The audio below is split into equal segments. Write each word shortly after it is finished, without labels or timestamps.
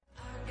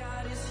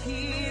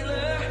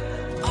Healer,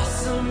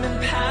 awesome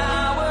in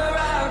power,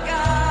 our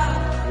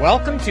God.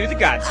 Welcome to The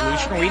God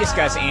Solution, where we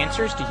discuss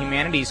answers to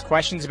humanity's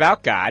questions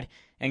about God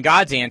and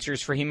God's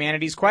answers for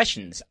humanity's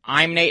questions.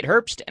 I'm Nate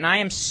Herbst, and I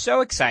am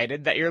so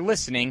excited that you're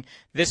listening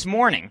this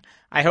morning.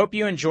 I hope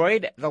you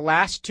enjoyed the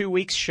last 2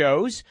 weeks'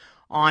 shows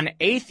on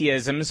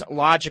atheism's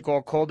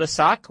logical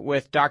cul-de-sac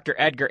with Dr.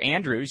 Edgar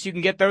Andrews. You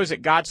can get those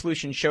at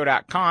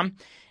godsolutionshow.com.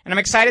 And I'm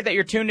excited that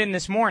you're tuned in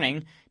this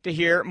morning to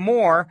hear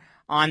more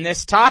on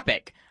this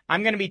topic.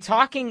 I'm going to be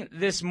talking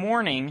this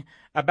morning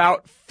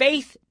about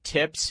faith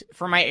tips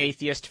for my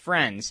atheist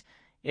friends.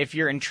 If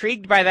you're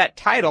intrigued by that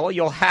title,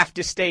 you'll have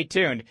to stay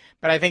tuned,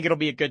 but I think it'll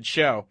be a good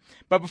show.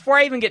 But before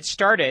I even get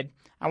started,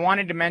 I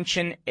wanted to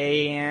mention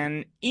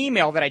an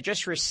email that I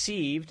just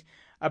received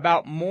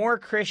about more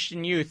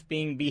Christian youth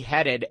being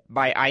beheaded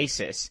by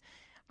ISIS.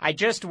 I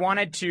just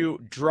wanted to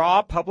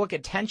draw public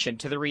attention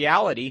to the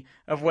reality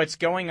of what's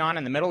going on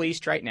in the Middle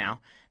East right now,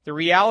 the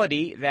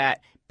reality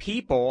that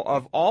people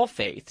of all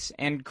faiths,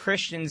 and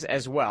Christians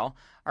as well,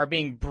 are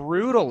being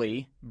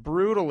brutally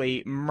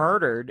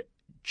murdered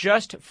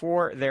just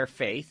for their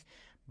faith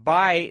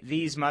by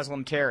these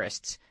Muslim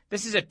terrorists.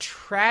 This is a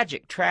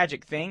tragic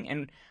thing,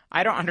 and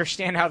I don't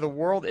understand how the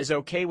world is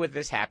okay with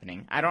this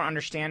happening. I don't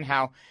understand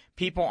how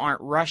people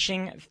aren't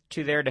rushing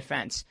to their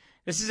defense.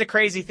 This is a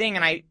crazy thing,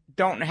 and I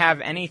don't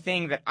have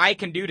anything that I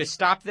can do to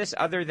stop this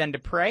other than to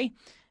pray,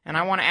 and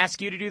I want to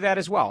ask you to do that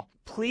as well.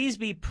 Please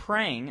be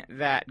praying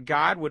that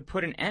God would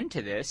put an end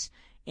to this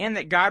and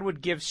that God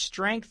would give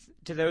strength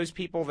to those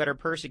people that are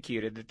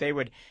persecuted, that they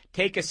would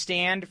take a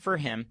stand for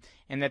Him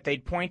and that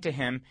they'd point to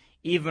Him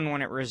even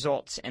when it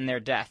results in their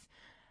death.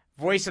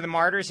 Voice of the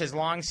Martyrs has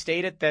long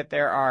stated that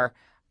there are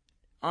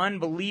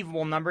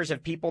unbelievable numbers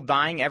of people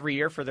dying every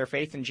year for their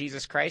faith in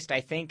Jesus Christ.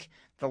 I think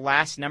the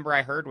last number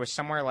I heard was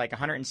somewhere like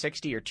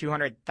 160 or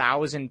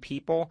 200,000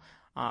 people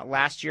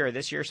last year or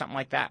this year, something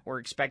like that, were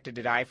expected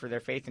to die for their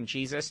faith in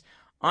Jesus.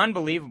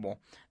 Unbelievable,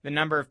 the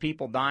number of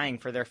people dying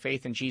for their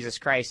faith in Jesus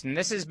Christ. And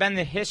this has been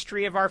the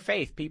history of our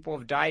faith. People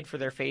have died for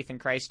their faith in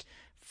Christ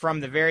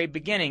from the very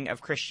beginning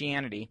of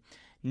Christianity,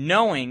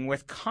 knowing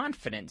with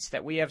confidence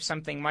that we have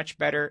something much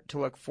better to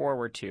look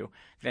forward to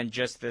than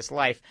just this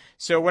life.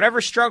 So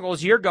whatever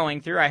struggles you're going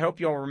through, I hope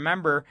you'll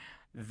remember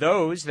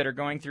those that are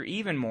going through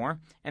even more,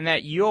 and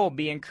that you'll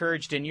be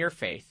encouraged in your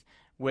faith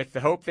with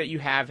the hope that you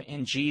have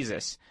in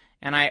Jesus.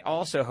 And I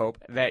also hope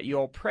that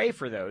you'll pray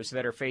for those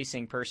that are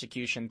facing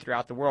persecution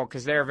throughout the world,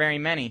 because there are very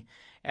many,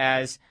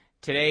 as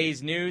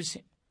today's news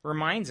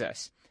reminds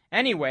us.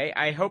 Anyway,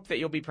 I hope that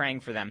you'll be praying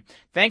for them.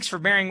 Thanks for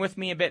bearing with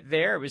me a bit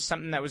there. It was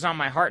something that was on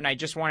my heart, and I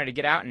just wanted to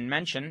get out and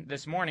mention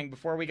this morning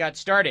before we got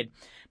started.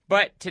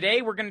 But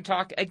today we're going to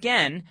talk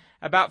again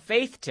about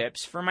faith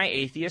tips for my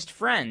atheist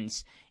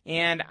friends.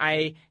 And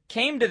I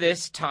came to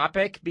this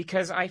topic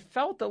because I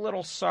felt a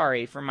little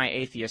sorry for my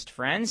atheist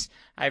friends.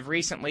 I've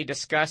recently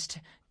discussed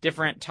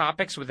different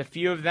topics with a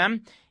few of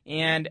them,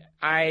 and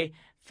I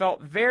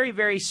felt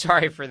very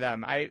sorry for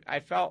them. I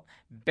felt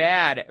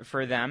bad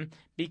for them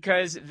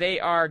because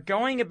they are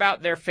going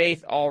about their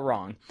faith all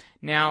wrong.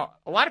 Now,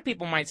 a lot of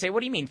people might say,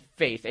 what do you mean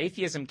faith?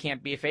 Atheism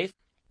can't be a faith.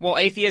 Well,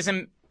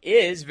 atheism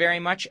is very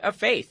much a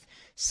faith.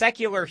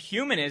 Secular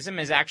humanism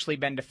has actually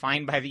been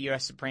defined by the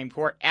U.S. Supreme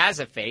Court as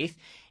a faith,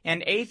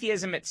 and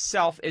atheism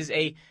itself is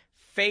a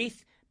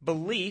faith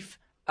belief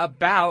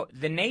about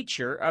the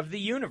nature of the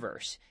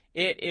universe.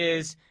 It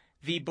is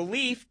the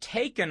belief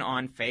taken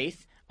on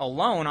faith,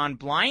 alone, on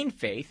blind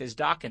faith, as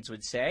Dawkins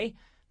would say,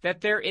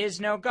 that there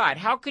is no God.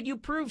 How could you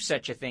prove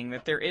such a thing,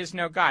 that there is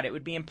no God? It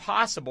would be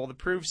impossible to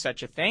prove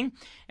such a thing.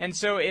 And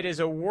so it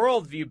is a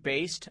worldview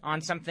based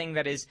on something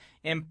that is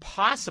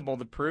impossible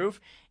to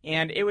prove,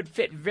 and it would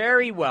fit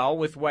very well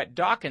with what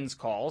Dawkins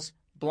calls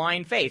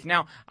blind faith.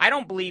 Now, I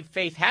don't believe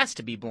faith has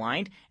to be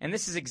blind, and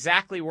this is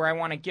exactly where I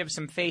want to give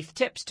some faith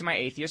tips to my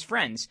atheist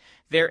friends.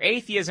 Their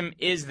atheism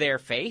is their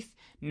faith,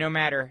 no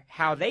matter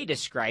how they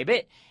describe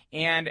it,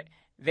 and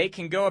they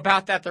can go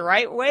about that the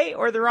right way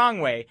or the wrong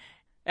way.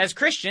 As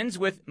Christians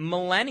with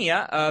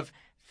millennia of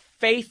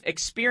faith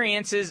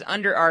experiences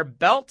under our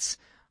belts,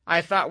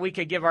 I thought we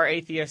could give our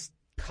atheist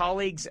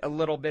colleagues a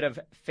little bit of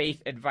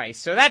faith advice.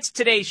 So that's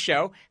today's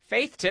show,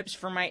 faith tips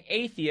for my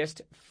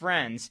atheist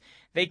friends.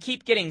 They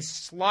keep getting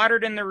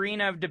slaughtered in the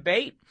arena of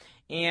debate,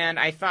 and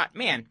I thought,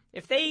 man,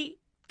 if they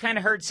kind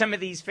of heard some of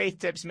these faith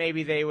tips,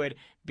 maybe they would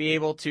be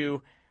able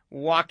to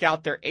walk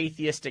out their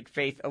atheistic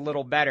faith a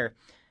little better.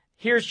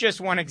 Here's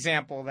just one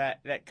example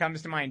that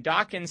comes to mind.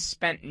 Dawkins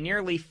spent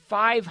nearly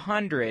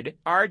 500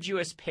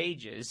 arduous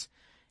pages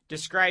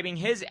describing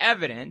his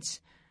evidence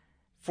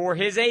for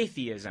his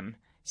atheism,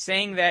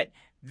 saying that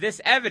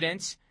this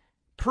evidence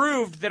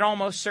proved that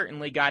almost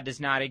certainly God does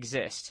not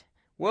exist.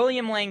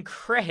 William Lane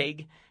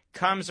Craig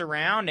comes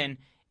around and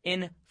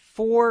in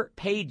 4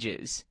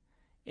 pages,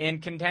 in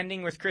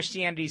contending with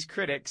Christianity's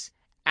critics,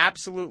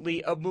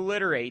 absolutely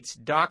obliterates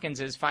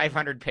Dawkins's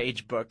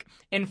 500-page book.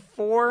 In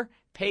 4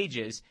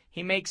 pages,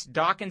 he makes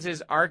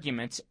Dawkins's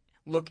arguments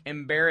look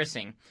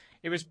embarrassing.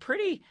 It was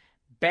pretty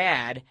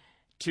bad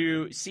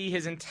to see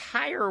his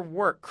entire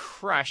work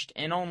crushed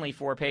in only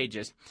 4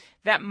 pages.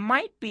 That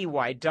might be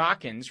why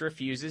Dawkins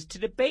refuses to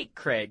debate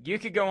Craig. You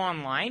could go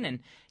online and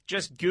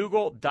just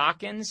Google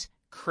Dawkins,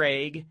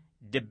 Craig,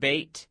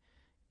 debate.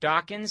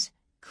 Dawkins,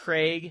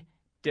 Craig,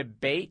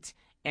 debate,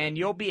 and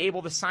you'll be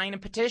able to sign a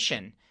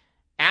petition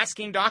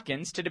asking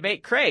Dawkins to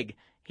debate Craig.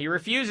 He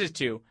refuses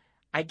to.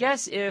 I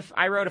guess if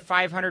I wrote a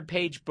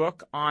 500-page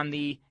book on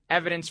the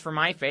evidence for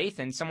my faith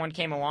and someone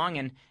came along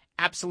and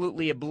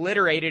absolutely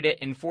obliterated it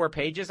in 4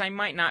 pages, I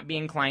might not be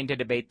inclined to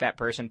debate that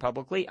person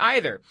publicly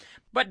either.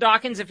 But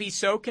Dawkins, if he's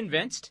so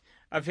convinced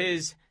of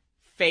his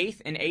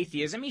faith in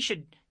atheism, he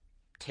should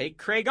take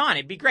Craig on.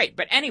 It'd be great.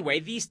 But anyway,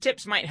 these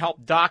tips might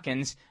help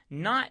Dawkins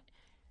not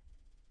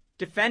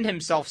defend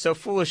himself so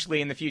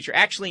foolishly in the future,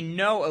 actually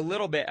know a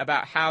little bit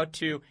about how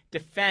to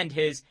defend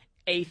his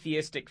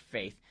atheistic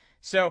faith.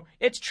 So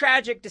it's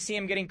tragic to see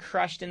him getting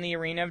crushed in the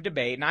arena of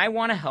debate, and I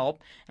want to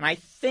help, and I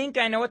think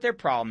I know what their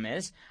problem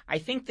is. I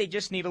think they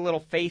just need a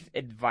little faith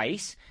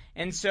advice,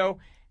 and so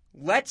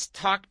let's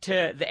talk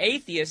to the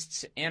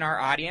atheists in our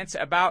audience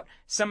about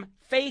some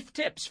faith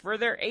tips for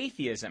their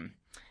atheism.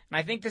 And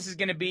I think this is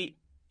going to be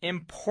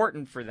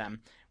important for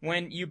them.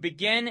 When you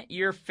begin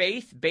your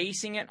faith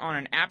basing it on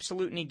an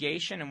absolute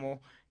negation, and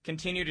we'll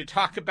continue to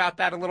talk about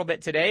that a little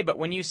bit today, but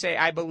when you say,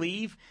 I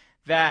believe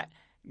that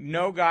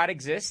no God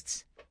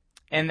exists,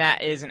 and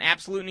that is an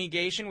absolute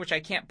negation, which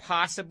I can't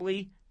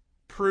possibly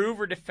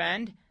prove or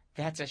defend,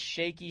 that's a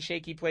shaky,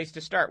 shaky place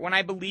to start. When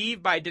I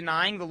believe by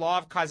denying the law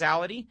of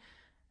causality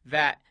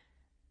that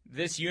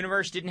this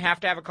universe didn't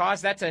have to have a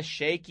cause, that's a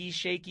shaky,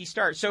 shaky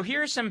start. So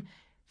here are some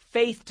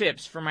faith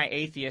tips for my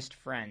atheist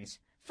friends.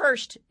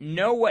 First,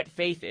 know what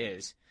faith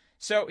is.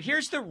 So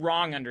here's the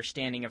wrong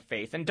understanding of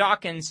faith. And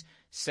Dawkins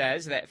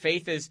says that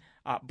faith is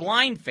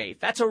blind faith.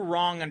 That's a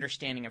wrong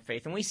understanding of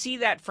faith. And we see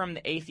that from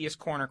the atheist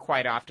corner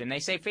quite often. They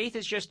say faith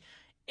is just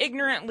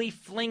ignorantly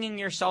flinging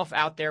yourself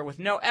out there with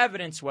no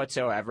evidence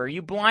whatsoever.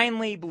 You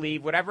blindly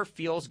believe whatever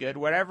feels good,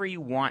 whatever you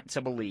want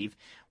to believe.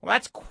 Well,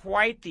 that's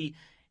quite the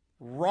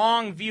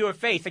wrong view of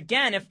faith.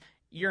 Again, if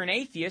you're an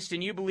atheist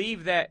and you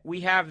believe that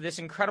we have this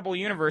incredible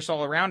universe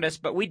all around us,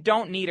 but we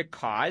don't need a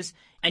cause,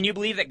 and you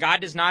believe that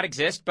God does not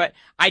exist, but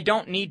I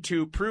don't need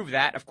to prove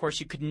that. Of course,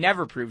 you could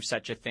never prove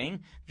such a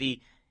thing, the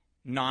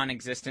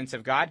non-existence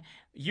of God.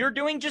 You're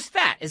doing just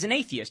that as an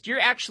atheist. You're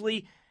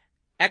actually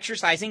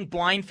exercising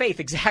blind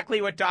faith,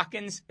 exactly what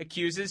Dawkins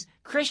accuses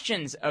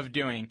Christians of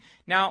doing.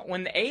 Now,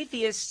 when the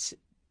atheists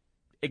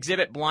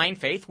exhibit blind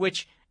faith,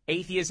 which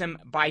atheism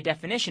by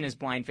definition is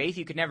blind faith,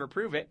 you could never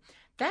prove it,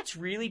 that's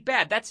really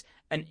bad. That's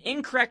an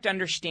incorrect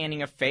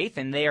understanding of faith,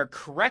 and they are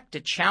correct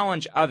to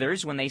challenge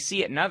others when they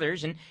see it in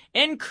others, and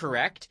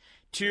incorrect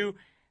to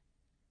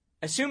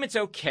assume it's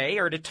okay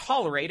or to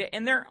tolerate it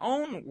in their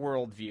own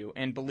worldview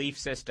and belief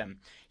system.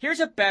 Here's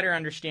a better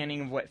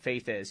understanding of what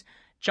faith is.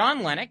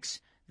 John Lennox,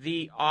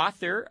 the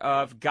author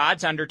of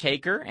God's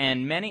Undertaker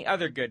and many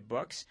other good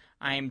books.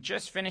 I am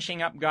just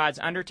finishing up God's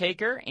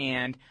Undertaker,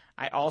 and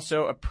I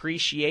also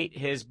appreciate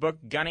his book,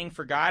 Gunning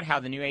for God, How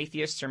the New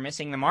Atheists Are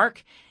Missing the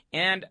Mark,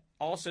 and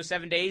also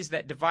 7 Days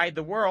That Divide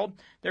the World.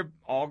 They're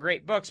all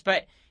great books,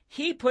 but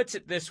he puts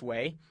it this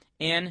way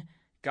in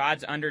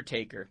God's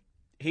Undertaker.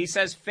 He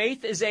says,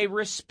 faith is a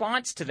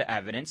response to the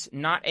evidence,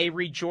 not a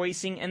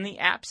rejoicing in the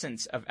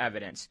absence of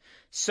evidence.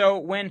 So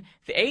when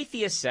the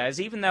atheist says,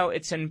 even though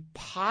it's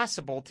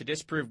impossible to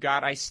disprove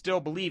God, I still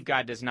believe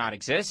God does not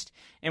exist.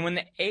 And when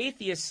the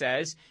atheist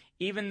says,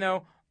 even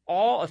though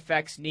all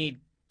effects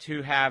need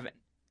to have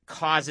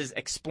causes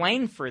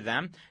explained for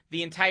them,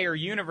 the entire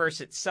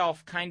universe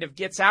itself kind of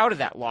gets out of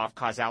that law of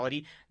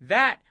causality,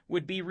 that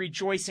would be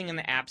rejoicing in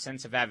the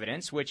absence of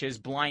evidence, which is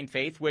blind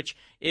faith, which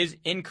is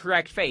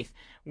incorrect faith.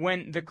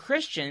 When the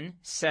Christian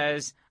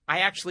says, I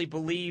actually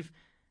believe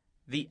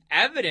the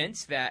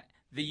evidence that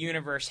the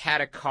universe had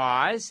a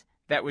cause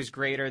that was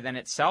greater than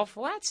itself,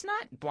 well, that's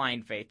not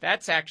blind faith.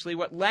 That's actually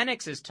what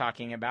Lennox is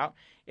talking about.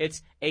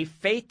 It's a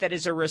faith that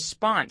is a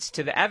response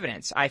to the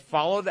evidence. I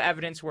follow the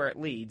evidence where it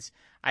leads.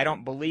 I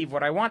don't believe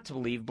what I want to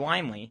believe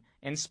blindly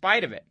in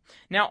spite of it.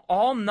 Now,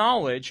 all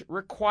knowledge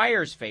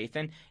requires faith,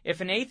 and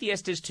if an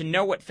atheist is to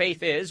know what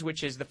faith is,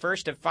 which is the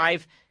first of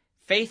 5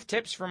 faith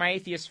tips for my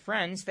atheist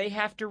friends, they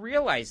have to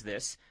realize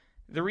this,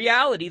 the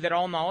reality that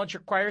all knowledge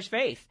requires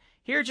faith.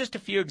 Here are just a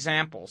few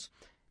examples.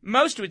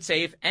 Most would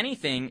say if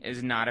anything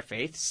is not a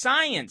faith,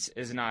 science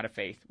is not a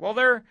faith. Well,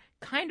 they're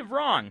kind of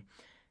wrong.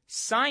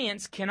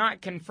 Science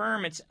cannot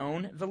confirm its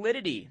own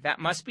validity. That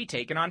must be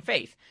taken on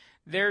faith.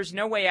 There's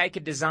no way I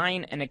could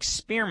design an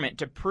experiment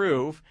to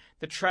prove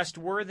the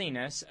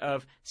trustworthiness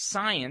of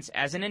science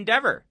as an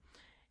endeavor.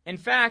 In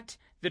fact,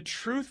 the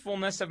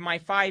truthfulness of my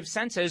 5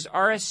 senses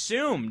are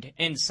assumed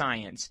in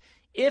science.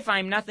 If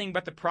I'm nothing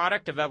but the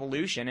product of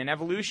evolution, and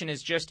evolution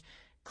has just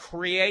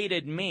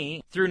created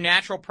me through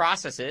natural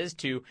processes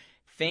to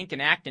think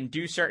and act and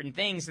do certain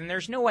things, then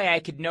there's no way I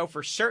could know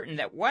for certain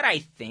that what I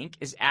think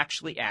is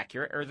actually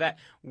accurate or that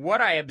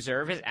what I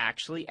observe is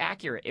actually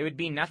accurate. It would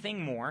be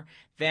nothing more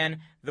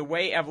than the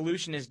way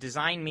evolution has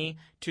designed me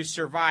to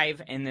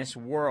survive in this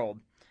world.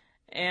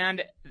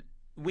 And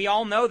we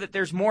all know that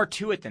there's more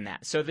to it than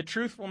that. So the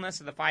truthfulness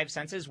of the five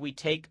senses we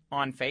take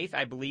on faith.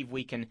 I believe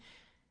we can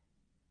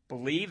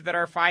believe that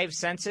our five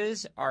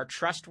senses are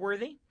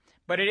trustworthy,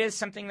 but it is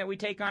something that we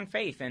take on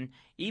faith. And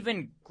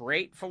even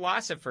great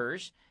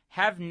philosophers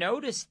have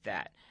noticed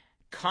that.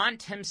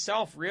 Kant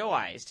himself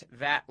realized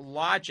that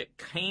logic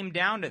came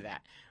down to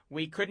that.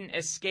 We couldn't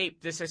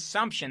escape this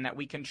assumption that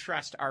we can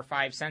trust our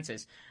five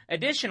senses.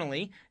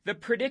 Additionally, the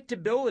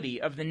predictability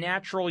of the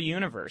natural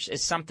universe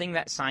is something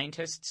that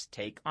scientists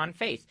take on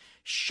faith.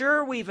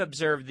 Sure, we've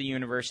observed the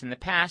universe in the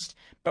past,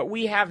 but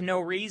we have no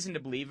reason to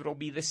believe it'll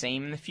be the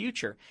same in the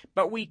future.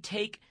 But we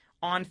take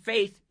on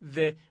faith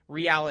the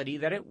reality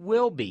that it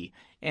will be.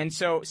 And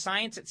so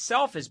science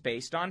itself is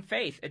based on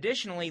faith.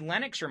 Additionally,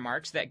 Lennox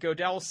remarks that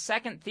Gödel's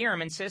second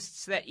theorem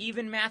insists that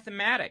even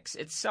mathematics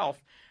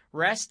itself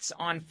rests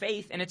on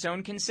faith and its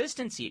own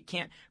consistency. It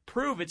can't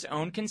prove its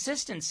own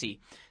consistency.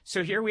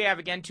 So here we have,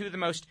 again, two of the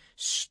most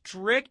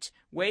strict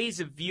ways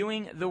of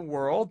viewing the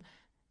world,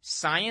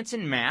 science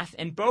and math,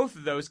 and both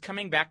of those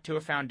coming back to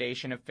a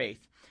foundation of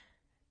faith.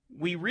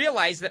 We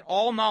realize that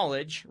all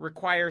knowledge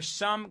requires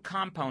some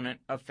component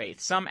of faith,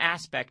 some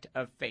aspect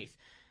of faith.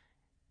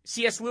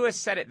 C.S. Lewis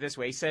said it this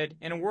way. He said,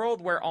 in a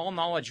world where all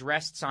knowledge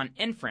rests on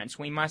inference,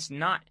 we must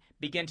not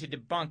begin to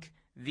debunk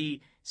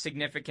the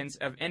significance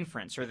of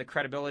inference or the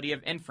credibility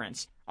of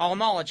inference. All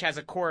knowledge has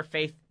a core of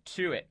faith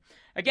to it.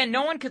 Again,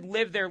 no one could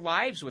live their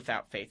lives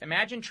without faith.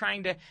 Imagine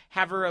trying to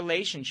have a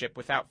relationship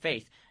without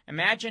faith.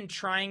 Imagine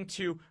trying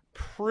to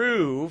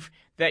prove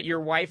that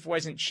your wife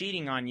wasn't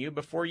cheating on you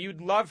before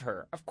you'd love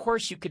her. Of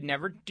course, you could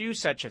never do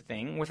such a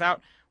thing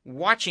without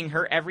watching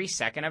her every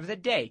second of the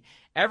day.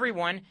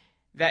 Everyone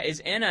that is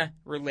in a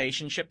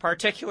relationship,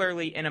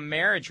 particularly in a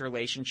marriage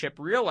relationship,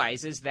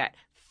 realizes that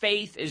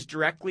faith is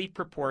directly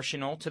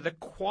proportional to the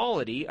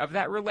quality of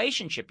that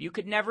relationship. You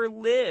could never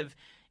live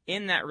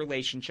in that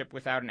relationship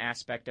without an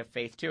aspect of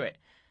faith to it.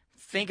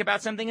 Think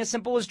about something as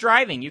simple as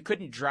driving. You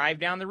couldn't drive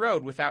down the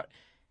road without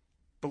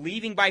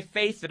believing by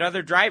faith that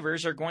other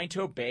drivers are going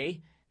to obey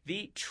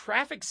the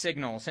traffic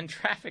signals and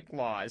traffic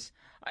laws.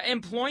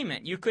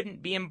 Employment. You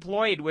couldn't be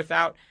employed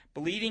without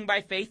believing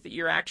by faith that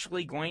you're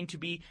actually going to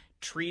be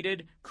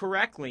treated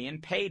correctly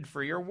and paid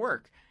for your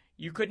work.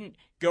 You couldn't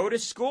go to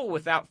school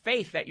without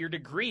faith that your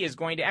degree is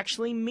going to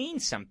actually mean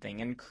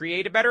something and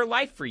create a better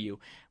life for you.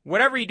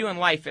 Whatever you do in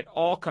life, it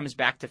all comes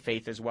back to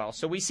faith as well.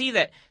 So we see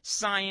that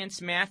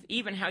science, math,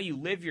 even how you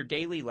live your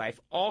daily life,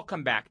 all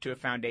come back to a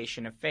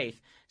foundation of faith.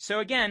 So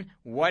again,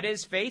 what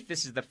is faith?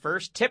 This is the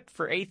first tip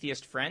for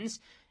atheist friends.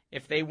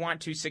 If they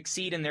want to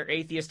succeed in their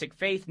atheistic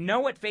faith,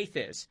 know what faith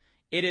is.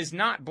 It is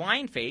not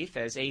blind faith,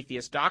 as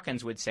atheist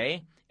Dawkins would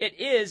say. It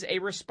is a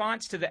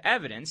response to the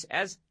evidence,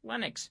 as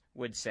Lennox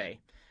would say.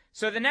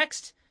 So the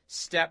next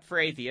step for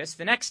atheists,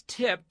 the next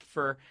tip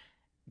for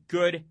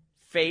good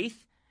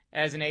faith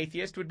as an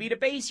atheist would be to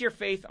base your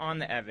faith on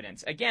the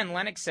evidence. Again,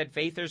 Lennox said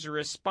faith is a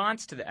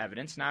response to the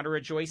evidence, not a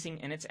rejoicing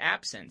in its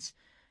absence.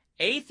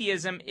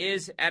 Atheism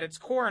is at its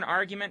core an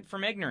argument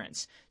from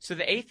ignorance. So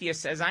the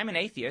atheist says, I'm an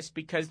atheist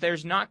because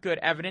there's not good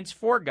evidence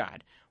for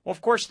God. Well,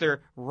 of course,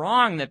 they're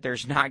wrong that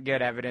there's not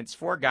good evidence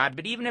for God,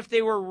 but even if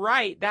they were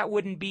right, that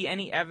wouldn't be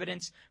any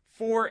evidence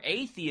for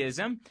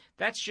atheism.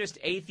 That's just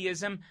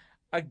atheism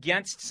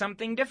against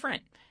something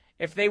different.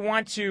 If they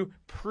want to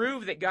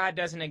prove that God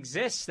doesn't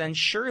exist, then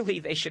surely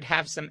they should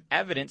have some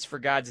evidence for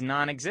God's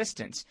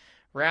non-existence,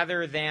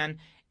 rather than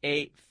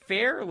a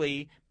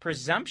fairly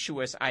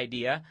presumptuous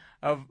idea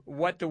of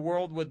what the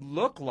world would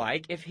look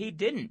like if he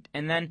didn't,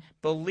 and then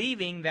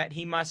believing that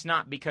he must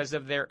not because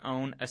of their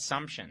own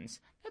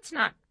assumptions. That's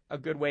not a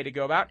good way to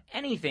go about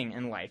anything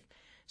in life.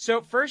 So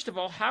first of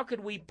all, how could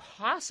we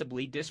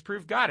possibly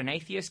disprove God? An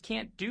atheist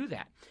can't do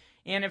that.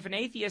 And if an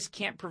atheist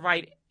can't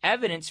provide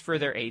evidence for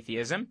their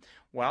atheism,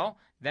 well,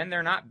 then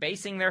they're not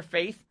basing their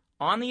faith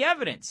on the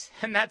evidence.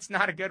 And that's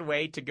not a good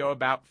way to go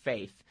about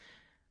faith.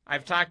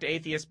 I've talked to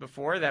atheists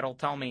before that'll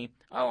tell me,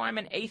 oh, I'm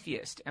an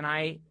atheist. And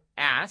I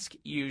ask,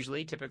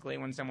 typically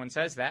when someone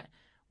says that,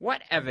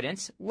 what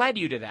evidence led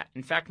you to that?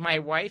 In fact, my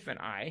wife and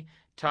I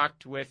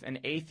talked with an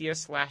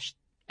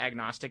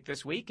atheist/agnostic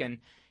this week, and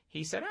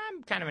he said,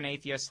 I'm kind of an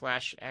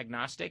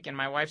atheist/agnostic. And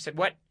my wife said,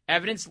 what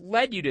evidence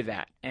led you to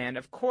that? And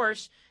of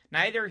course,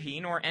 neither he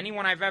nor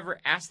anyone I've ever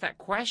asked that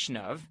question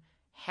of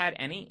had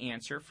any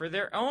answer for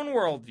their own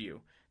worldview.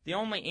 The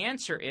only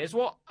answer is,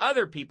 well,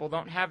 other people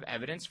don't have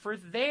evidence for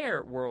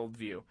their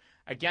worldview.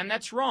 Again,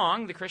 that's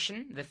wrong. The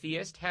Christian, the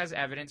theist, has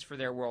evidence for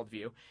their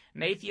worldview.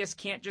 An atheist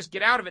can't just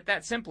get out of it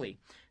that simply.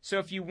 So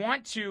if you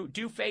want to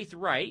do faith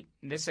right,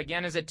 this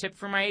again is a tip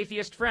for my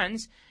atheist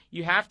friends,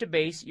 you have to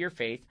base your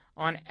faith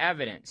on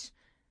evidence.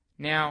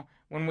 Now,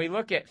 when we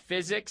look at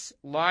physics,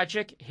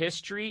 logic,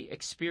 history,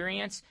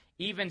 experience,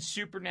 even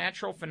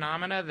supernatural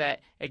phenomena that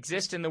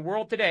exist in the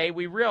world today,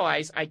 we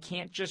realize I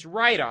can't just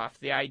write off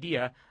the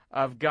idea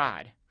of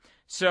God.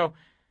 So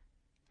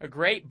a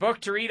great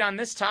book to read on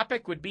this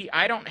topic would be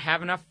I Don't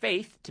Have Enough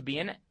Faith to Be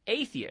an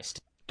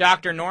Atheist.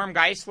 Dr. Norm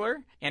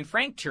Geisler and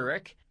Frank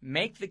Turek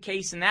make the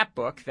case in that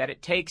book that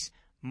it takes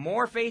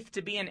more faith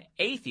to be an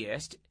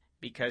atheist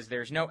because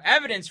there's no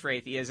evidence for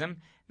atheism,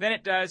 than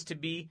it does to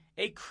be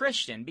a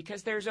Christian,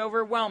 because there's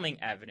overwhelming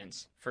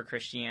evidence for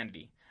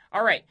Christianity.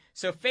 All right,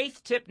 so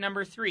faith tip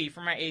number 3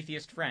 for my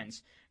atheist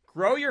friends.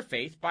 Grow your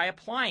faith by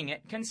applying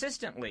it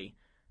consistently.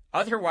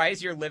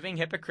 Otherwise, you're living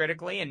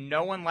hypocritically, and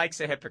no one likes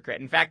a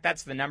hypocrite. In fact,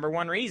 that's the number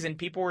one reason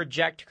people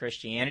reject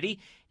Christianity,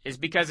 is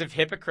because of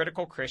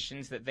hypocritical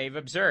Christians that they've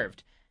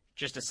observed.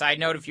 Just a side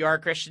note, if you are a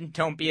Christian,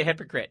 don't be a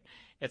hypocrite.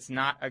 It's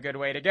not a good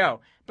way to go.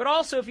 But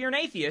also, if you're an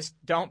atheist,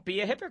 don't be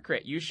a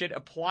hypocrite. You should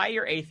apply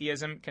your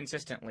atheism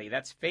consistently.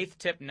 That's faith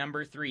tip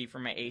number 3 for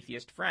my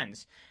atheist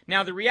friends.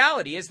 Now, the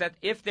reality is that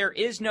if there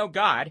is no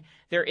God,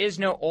 there is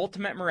no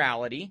ultimate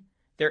morality,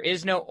 there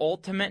is no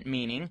ultimate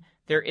meaning,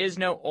 there is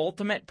no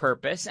ultimate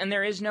purpose, and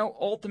there is no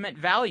ultimate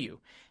value.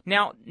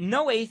 Now,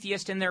 no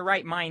atheist in their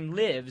right mind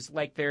lives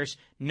like there's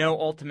no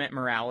ultimate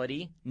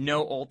morality,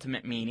 no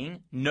ultimate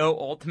meaning, no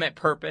ultimate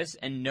purpose,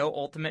 and no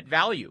ultimate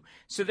value.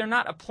 So they're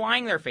not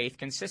applying their faith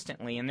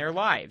consistently in their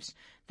lives.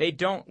 They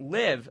don't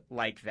live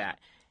like that.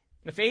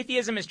 If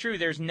atheism is true,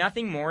 there's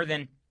nothing more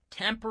than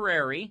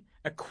temporary,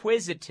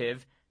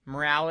 acquisitive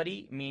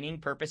morality, meaning,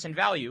 purpose, and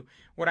value.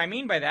 What I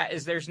mean by that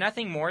is there's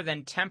nothing more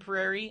than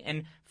temporary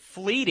and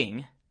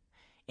fleeting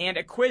and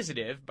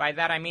acquisitive. By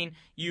that I mean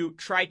you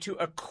try to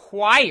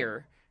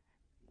acquire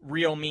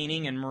real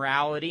meaning and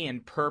morality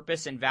and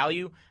purpose and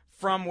value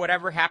from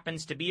whatever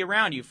happens to be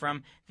around you,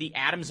 from the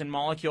atoms and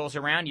molecules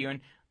around you,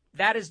 and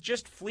that is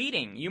just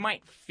fleeting. You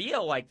might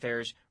feel like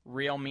there's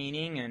real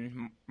meaning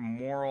and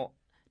moral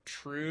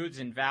truths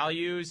and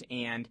values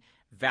and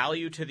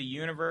value to the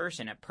universe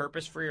and a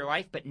purpose for your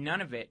life, but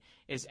none of it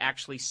is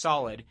actually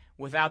solid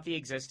without the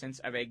existence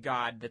of a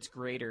God that's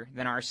greater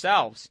than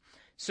ourselves.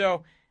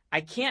 So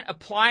I can't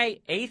apply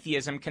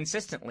atheism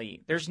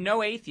consistently. There's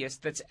no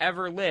atheist that's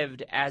ever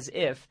lived as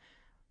if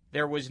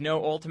there was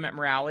no ultimate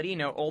morality,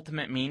 no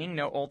ultimate meaning,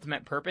 no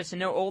ultimate purpose, and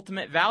no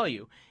ultimate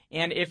value.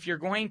 And if you're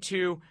going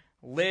to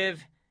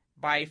live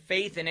by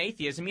faith in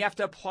atheism, you have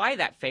to apply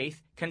that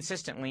faith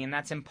consistently, and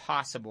that's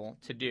impossible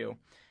to do.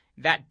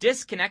 That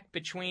disconnect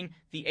between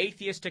the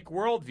atheistic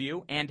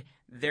worldview and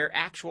their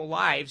actual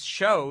lives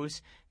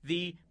shows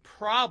the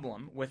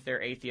problem with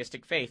their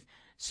atheistic faith.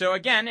 So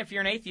again, if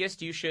you're an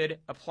atheist, you should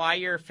apply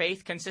your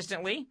faith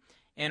consistently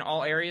in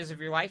all areas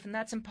of your life, and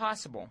that's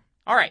impossible.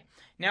 All right,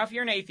 now if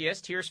you're an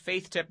atheist, here's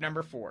faith tip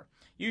number 4.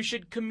 You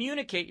should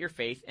communicate your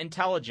faith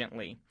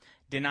intelligently.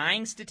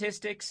 Denying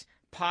statistics,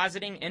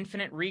 positing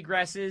infinite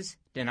regresses,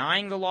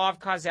 denying the law of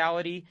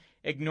causality,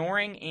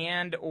 ignoring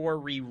and or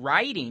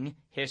rewriting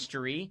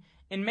history,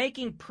 and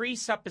making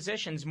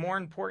presuppositions more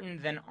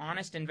important than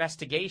honest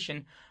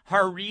investigation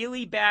are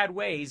really bad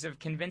ways of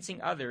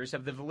convincing others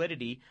of the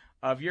validity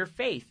of your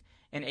faith.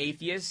 And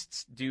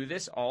atheists do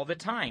this all the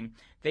time.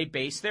 They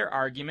base their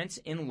arguments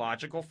in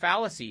logical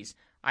fallacies.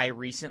 I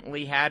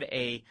recently had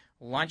a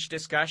lunch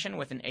discussion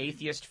with an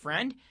atheist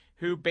friend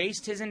who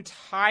based his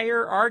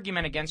entire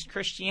argument against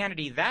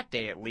Christianity, that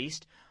day at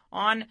least,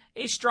 on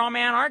a straw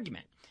man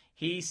argument.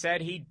 He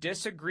said he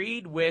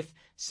disagreed with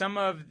some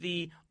of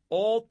the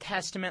Old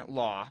Testament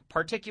law.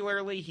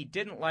 Particularly, he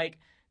didn't like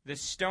the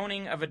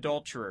stoning of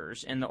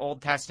adulterers in the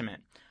Old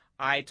Testament.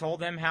 I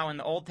told him how in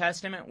the Old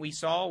Testament we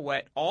saw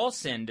what all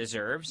sin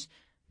deserves.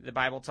 The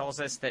Bible tells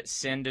us that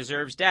sin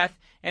deserves death.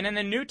 And in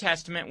the New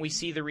Testament, we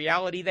see the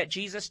reality that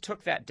Jesus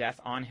took that death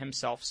on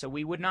himself so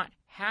we would not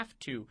have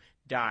to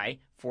die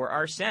for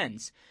our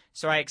sins.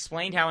 So I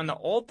explained how in the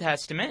Old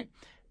Testament,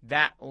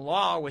 that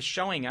law was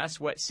showing us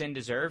what sin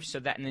deserves,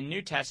 so that in the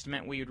New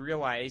Testament we would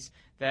realize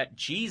that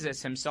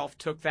Jesus himself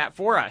took that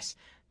for us.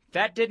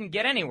 That didn't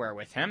get anywhere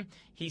with him.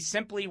 He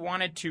simply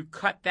wanted to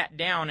cut that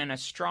down in a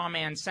straw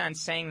man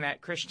sense, saying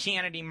that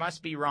Christianity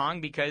must be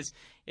wrong because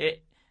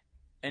it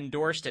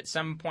endorsed at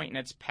some point in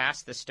its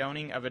past the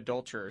stoning of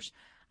adulterers.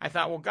 I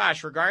thought, well,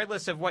 gosh,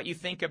 regardless of what you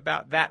think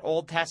about that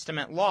Old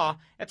Testament law,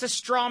 it's a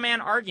straw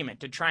man argument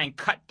to try and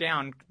cut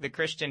down the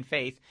Christian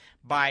faith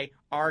by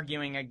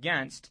arguing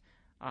against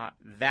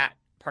that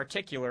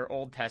particular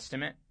Old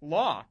Testament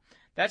law.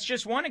 That's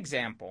just one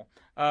example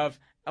of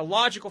a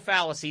logical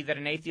fallacy that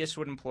an atheist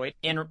would employ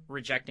in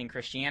rejecting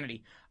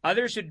Christianity.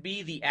 Others would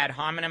be the ad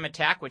hominem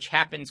attack, which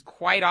happens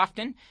quite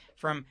often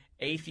from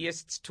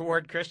atheists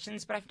toward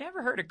Christians, but I've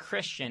never heard a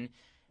Christian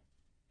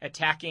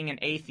attacking an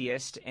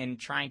atheist and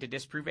trying to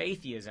disprove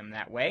atheism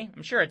that way.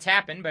 I'm sure it's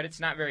happened, but it's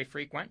not very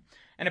frequent.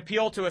 An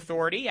appeal to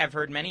authority. I've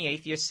heard many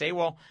atheists say,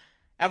 well,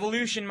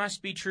 evolution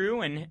must be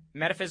true and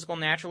metaphysical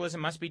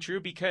naturalism must be true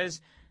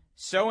because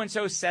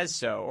so-and-so says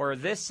so, or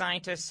this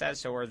scientist says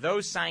so, or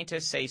those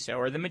scientists say so,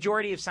 or the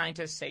majority of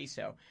scientists say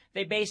so.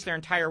 They base their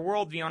entire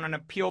worldview on an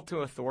appeal to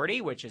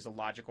authority, which is a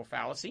logical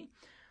fallacy.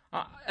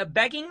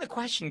 Begging the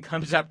question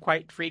comes up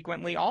quite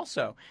frequently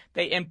also.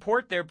 They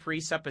import their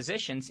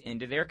presuppositions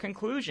into their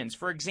conclusions.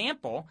 For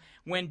example,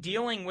 when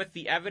dealing with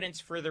the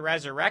evidence for the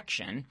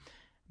resurrection,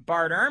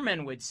 Bart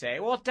Ehrman would say,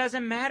 well, it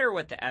doesn't matter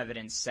what the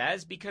evidence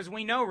says because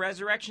we know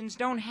resurrections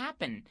don't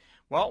happen.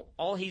 Well,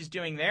 all he's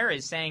doing there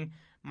is saying,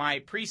 My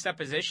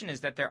presupposition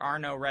is that there are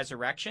no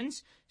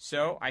resurrections,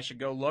 so I should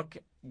go look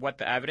what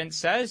the evidence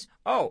says.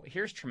 Oh,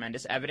 here's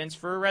tremendous evidence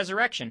for a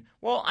resurrection.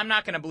 Well, I'm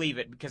not going to believe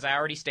it because I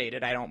already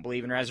stated I don't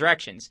believe in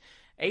resurrections.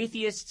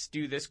 Atheists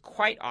do this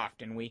quite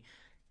often. We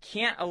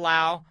can't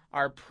allow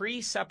our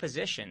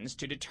presuppositions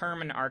to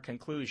determine our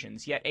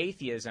conclusions, yet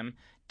atheism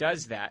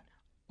does that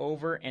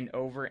over and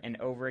over and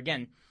over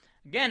again.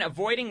 Again,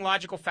 avoiding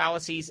logical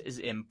fallacies is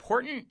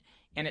important,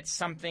 and it's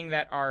something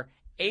that our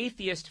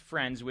atheist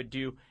friends would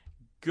do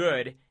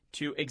good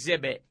to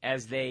exhibit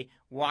as they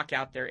walk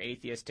out their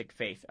atheistic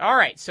faith. All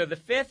right, so the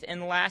fifth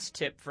and last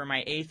tip for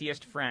my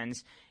atheist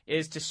friends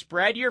is to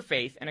spread your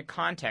faith in a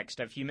context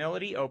of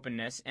humility,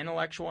 openness,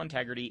 intellectual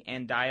integrity,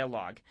 and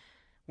dialogue.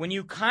 When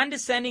you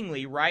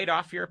condescendingly write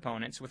off your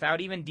opponents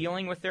without even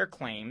dealing with their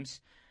claims,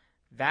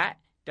 that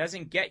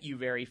doesn't get you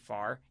very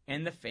far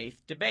in the faith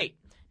debate.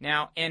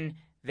 Now, in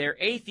their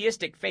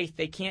atheistic faith,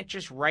 they can't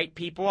just write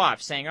people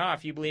off saying, oh,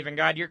 if you believe in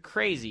God, you're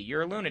crazy,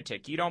 you're a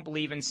lunatic, you don't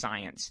believe in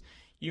science.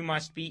 You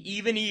must be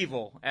even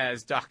evil,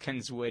 as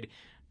Dawkins would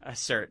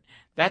assert.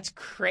 That's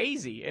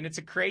crazy, and it's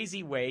a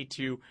crazy way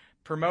to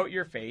promote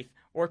your faith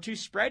or to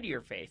spread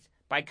your faith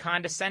by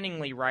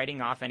condescendingly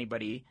writing off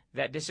anybody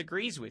that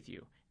disagrees with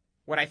you.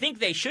 What I think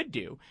they should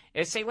do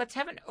is say, let's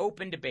have an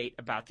open debate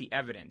about the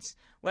evidence.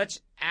 Let's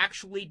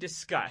actually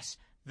discuss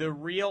the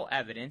real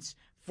evidence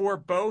for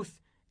both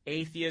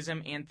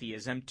atheism and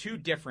theism, two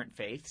different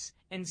faiths,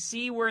 and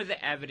see where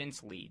the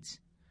evidence leads.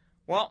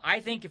 Well, I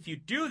think if you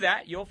do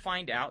that, you'll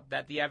find out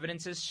that the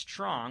evidence is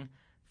strong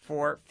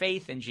for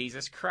faith in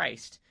Jesus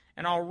Christ.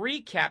 And I'll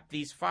recap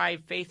these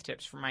 5 faith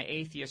tips for my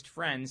atheist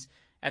friends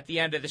at the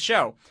end of the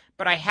show.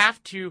 But I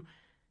have to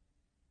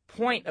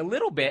point a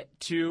little bit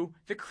to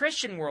the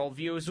Christian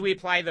worldview as we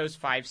apply those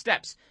 5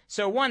 steps.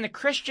 So 1, the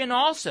Christian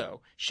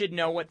also should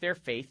know what their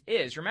faith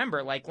is.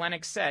 Remember, like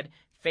Lennox said,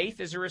 faith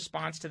is a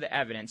response to the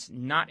evidence,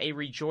 not a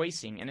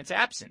rejoicing in its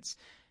absence.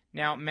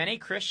 Now, many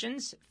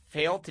Christians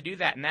fail to do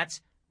that, and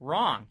that's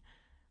wrong.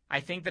 I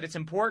think that it's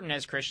important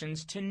as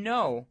Christians to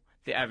know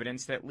the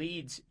evidence that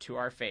leads to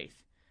our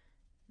faith.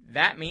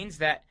 That means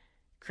that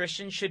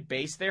Christians should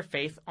base their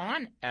faith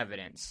on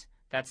evidence.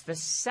 That's the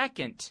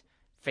second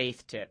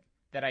faith tip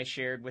that I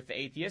shared with the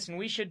atheists, and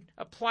we should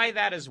apply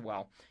that as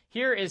well.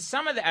 Here is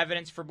some of the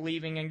evidence for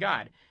believing in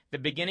God. The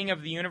beginning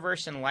of the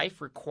universe and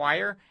life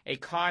require a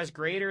cause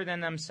greater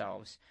than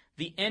themselves.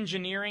 The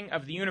engineering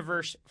of the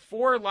universe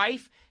for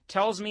life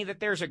tells me that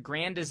there's a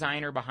grand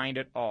designer behind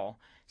it all.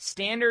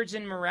 Standards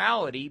in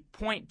morality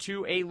point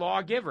to a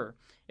lawgiver.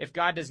 If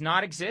God does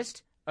not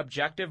exist,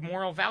 objective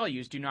moral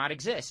values do not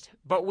exist.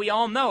 But we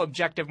all know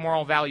objective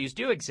moral values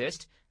do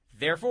exist,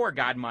 therefore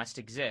God must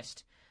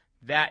exist.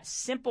 That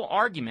simple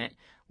argument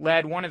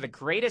led one of the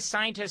greatest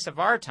scientists of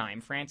our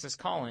time, Francis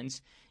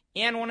Collins,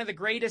 and one of the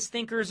greatest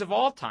thinkers of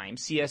all time,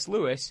 C.S.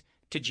 Lewis,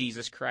 to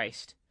Jesus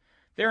Christ.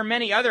 There are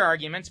many other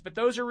arguments, but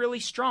those are really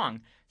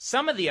strong.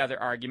 Some of the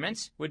other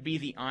arguments would be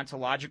the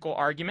ontological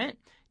argument.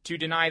 To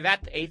deny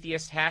that, the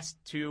atheist has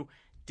to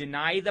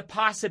deny the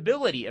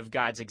possibility of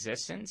God's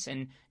existence,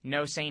 and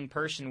no sane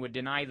person would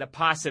deny the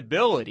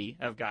possibility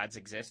of God's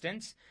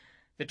existence.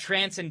 The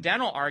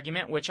transcendental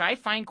argument, which I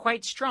find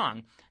quite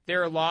strong.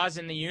 There are laws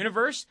in the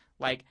universe,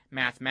 like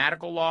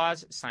mathematical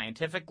laws,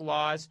 scientific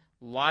laws,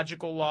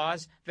 logical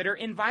laws, that are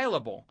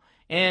inviolable.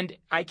 And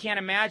I can't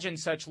imagine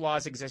such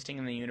laws existing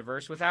in the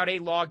universe without a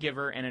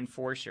lawgiver and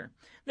enforcer.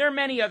 There are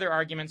many other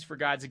arguments for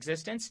God's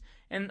existence,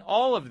 and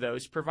all of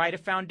those provide a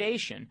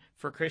foundation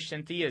for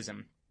Christian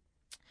theism.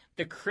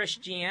 The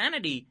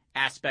Christianity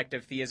aspect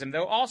of theism,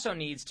 though, also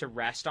needs to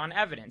rest on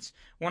evidence.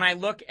 When I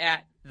look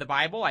at the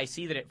Bible, I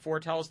see that it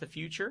foretells the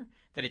future,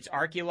 that it's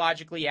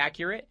archaeologically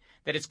accurate,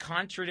 that it's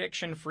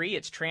contradiction-free,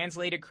 it's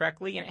translated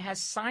correctly, and it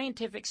has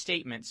scientific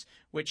statements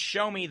which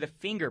show me the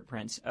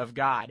fingerprints of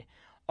God.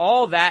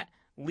 All that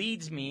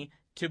leads me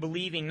to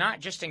believing not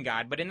just in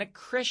God, but in the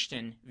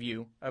Christian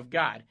view of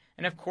God.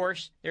 And of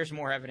course, there's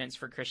more evidence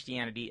for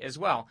Christianity as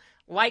well,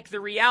 like the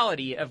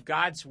reality of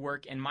God's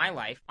work in my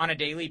life on a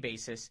daily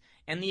basis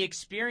and the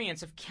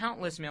experience of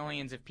countless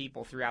millions of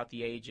people throughout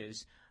the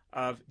ages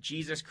of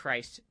Jesus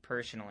Christ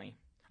personally.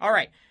 All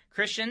right,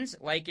 Christians,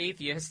 like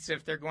atheists,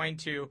 if they're going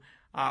to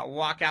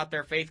walk out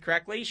their faith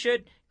correctly,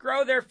 should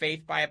grow their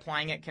faith by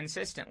applying it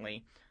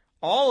consistently.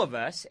 All of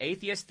us,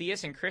 atheists,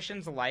 theists, and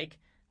Christians alike,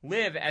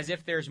 live as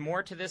if there's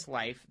more to this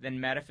life than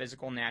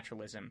metaphysical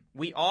naturalism.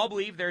 We all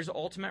believe there's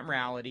ultimate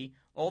morality,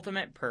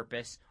 ultimate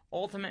purpose,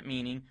 ultimate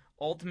meaning,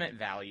 ultimate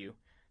value.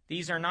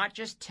 These are not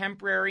just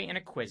temporary and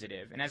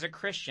acquisitive. And as a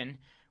Christian,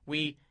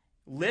 we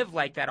live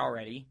like that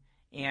already,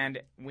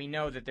 and we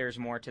know that there's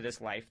more to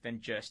this life than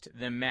just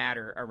the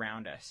matter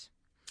around us.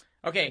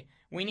 Okay,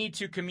 we need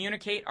to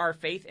communicate our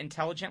faith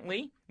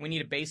intelligently. We need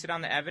to base it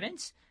on the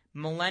evidence.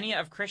 Millennia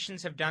of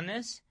Christians have done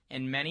this,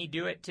 and many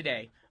do it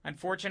today.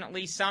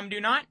 Unfortunately, some do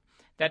not.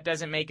 That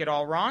doesn't make it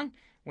all wrong.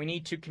 We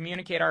need to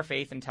communicate our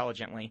faith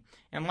intelligently.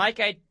 And like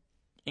I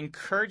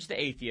encourage the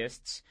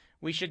atheists,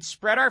 we should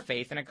spread our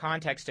faith in a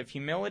context of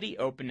humility,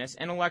 openness,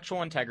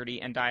 intellectual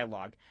integrity, and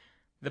dialogue.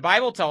 The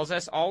Bible tells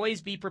us,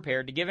 always be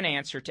prepared to give an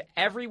answer to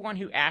everyone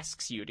who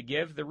asks you to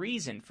give the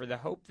reason for the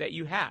hope that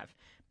you have,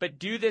 but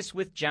do this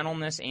with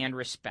gentleness and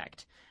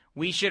respect.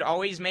 We should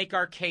always make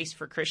our case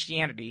for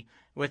Christianity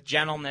with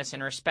gentleness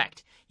and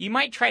respect. You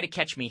might try to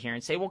catch me here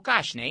and say, well,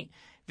 gosh, Nate,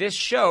 this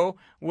show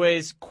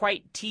was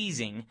quite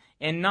teasing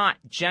and not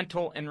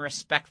gentle and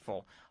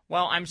respectful.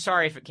 Well, I'm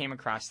sorry if it came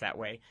across that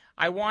way.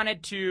 I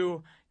wanted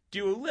to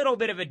do a little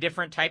bit of a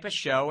different type of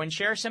show and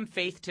share some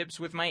faith tips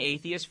with my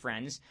atheist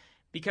friends,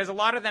 because a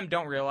lot of them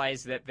don't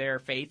realize that their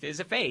faith is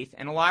a faith,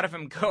 and a lot of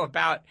them go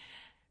about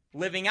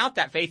living out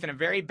that faith in a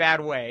very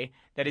bad way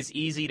that is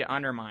easy to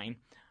undermine.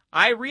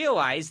 I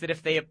realize that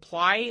if they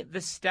apply the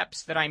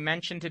steps that I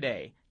mentioned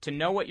today to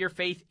know what your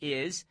faith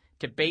is,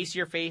 to base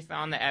your faith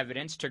on the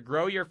evidence, to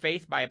grow your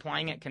faith by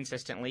applying it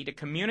consistently, to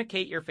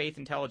communicate your faith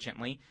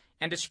intelligently,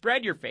 and to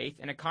spread your faith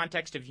in a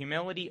context of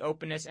humility,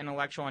 openness,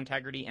 intellectual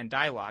integrity, and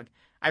dialogue,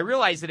 I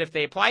realize that if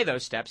they apply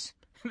those steps,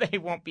 they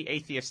won't be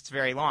atheists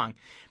very long,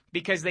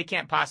 because they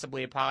can't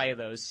possibly apply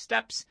those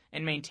steps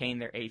and maintain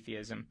their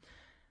atheism.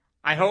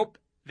 I hope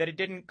that it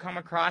didn't come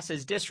across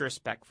as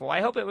disrespectful.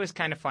 I hope it was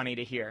kind of funny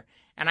to hear.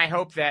 And I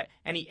hope that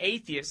any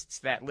atheists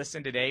that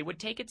listen today would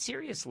take it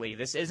seriously.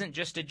 This isn't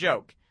just a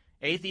joke.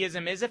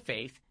 Atheism is a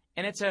faith,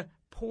 and it's a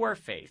poor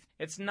faith.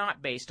 It's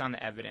not based on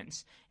the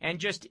evidence. And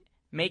just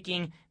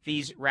making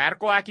these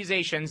radical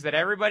accusations that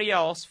everybody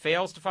else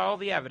fails to follow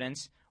the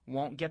evidence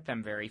won't get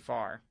them very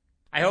far.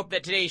 I hope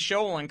that today's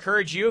show will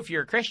encourage you if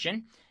you're a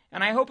Christian,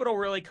 and I hope it'll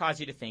really cause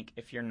you to think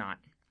if you're not.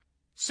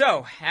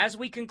 So, as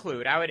we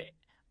conclude, I would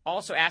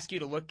also ask you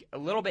to look a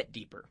little bit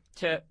deeper,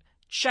 to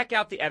check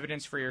out the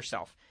evidence for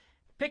yourself.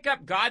 Pick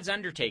up God's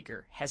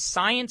Undertaker, Has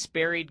Science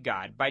Buried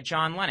God by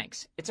John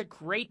Lennox. It's a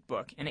great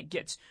book, and it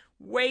gets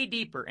way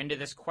deeper into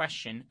this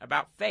question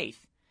about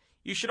faith.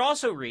 You should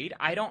also read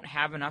I Don't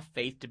Have Enough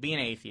Faith to Be an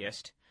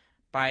Atheist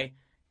by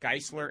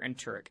Geisler and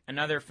Turek,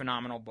 another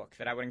phenomenal book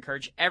that I would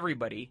encourage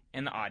everybody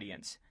in the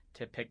audience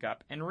to pick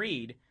up and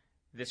read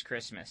this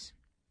Christmas.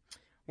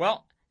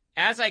 Well,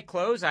 as I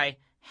close, I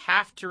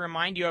have to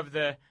remind you of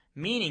the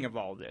meaning of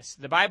all this.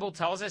 The Bible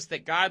tells us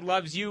that God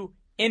loves you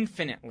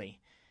infinitely,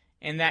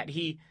 and that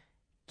He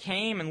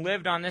came and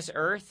lived on this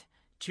earth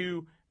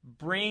to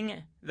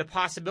bring the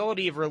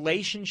possibility of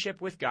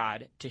relationship with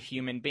God to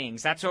human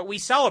beings. That's what we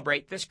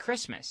celebrate this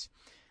Christmas.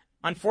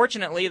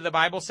 Unfortunately, the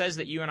Bible says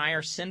that you and I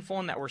are sinful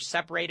and that we're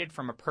separated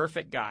from a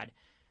perfect God.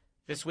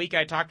 This week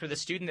I talked with a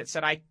student that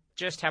said, I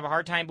just have a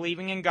hard time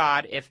believing in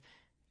God if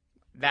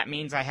that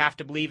means I have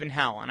to believe in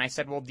hell. And I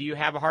said, well, do you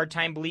have a hard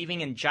time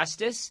believing in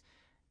justice?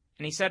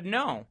 And he said,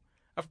 no.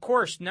 Of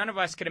course, none of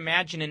us could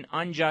imagine an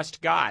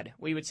unjust God.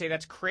 We would say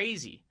that's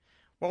crazy.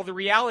 Well, the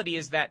reality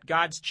is that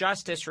God's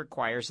justice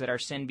requires that our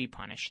sin be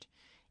punished.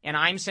 And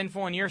I'm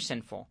sinful and you're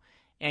sinful.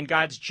 And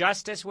God's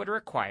justice would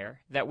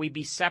require that we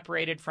be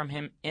separated from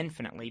Him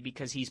infinitely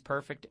because He's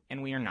perfect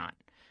and we are not.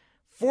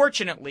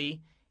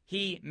 Fortunately,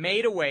 He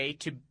made a way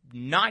to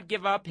not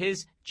give up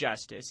His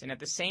justice and at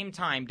the same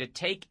time to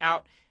take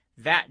out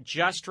that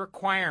just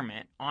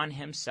requirement on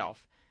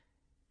Himself.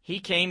 He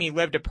came, He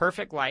lived a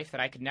perfect life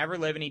that I could never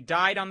live, and He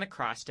died on the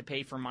cross to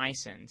pay for my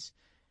sins.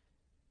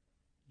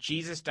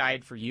 Jesus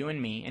died for you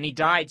and me, and He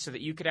died so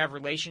that you could have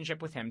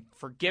relationship with Him,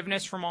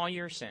 forgiveness from all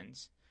your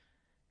sins,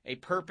 a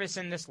purpose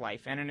in this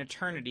life, and an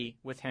eternity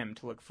with Him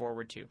to look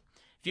forward to.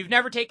 If you've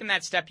never taken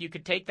that step, you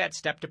could take that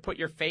step to put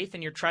your faith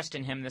and your trust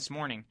in Him this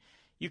morning.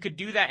 You could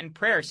do that in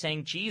prayer,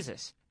 saying,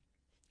 Jesus,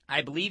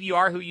 I believe you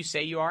are who you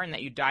say you are and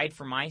that you died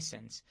for my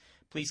sins.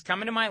 Please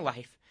come into my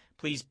life.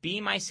 Please be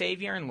my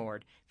Savior and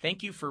Lord.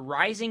 Thank you for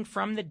rising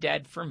from the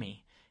dead for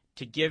me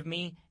to give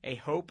me a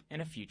hope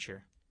and a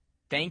future.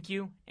 Thank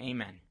you.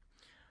 Amen.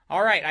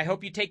 All right, I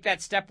hope you take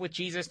that step with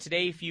Jesus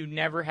today if you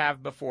never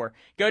have before.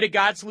 Go to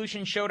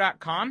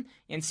GodSolutionShow.com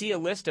and see a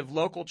list of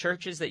local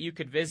churches that you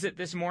could visit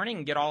this morning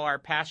and get all our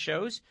past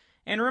shows.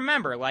 And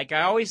remember, like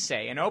I always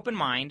say, an open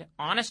mind,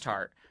 honest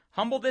heart,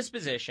 humble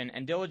disposition,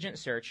 and diligent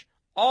search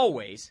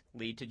always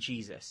lead to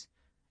Jesus.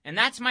 And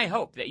that's my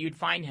hope, that you'd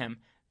find Him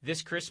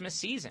this Christmas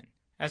season.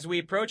 As we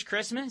approach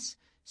Christmas,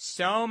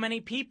 so many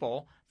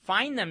people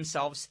find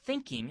themselves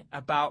thinking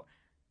about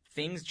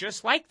things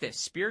just like this,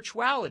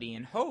 spirituality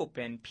and hope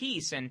and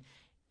peace, and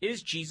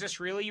is Jesus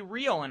really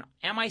real, and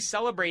am I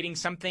celebrating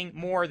something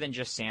more than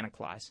just Santa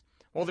Claus?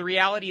 Well, the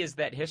reality is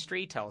that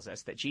history tells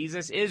us that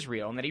Jesus is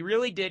real, and that He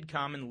really did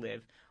come and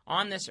live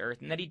on this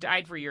earth, and that He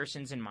died for your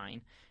sins and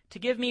mine to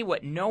give me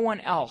what no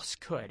one else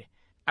could.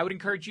 I would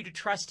encourage you to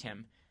trust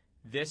Him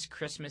this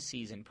Christmas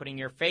season, putting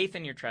your faith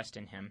and your trust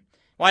in Him.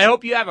 Well, I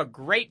hope you have a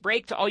great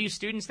break. To all you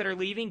students that are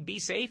leaving, be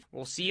safe.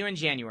 We'll see you in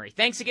January.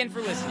 Thanks again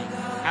for listening.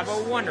 Have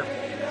a wonderful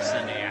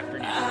Sunday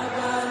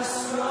afternoon.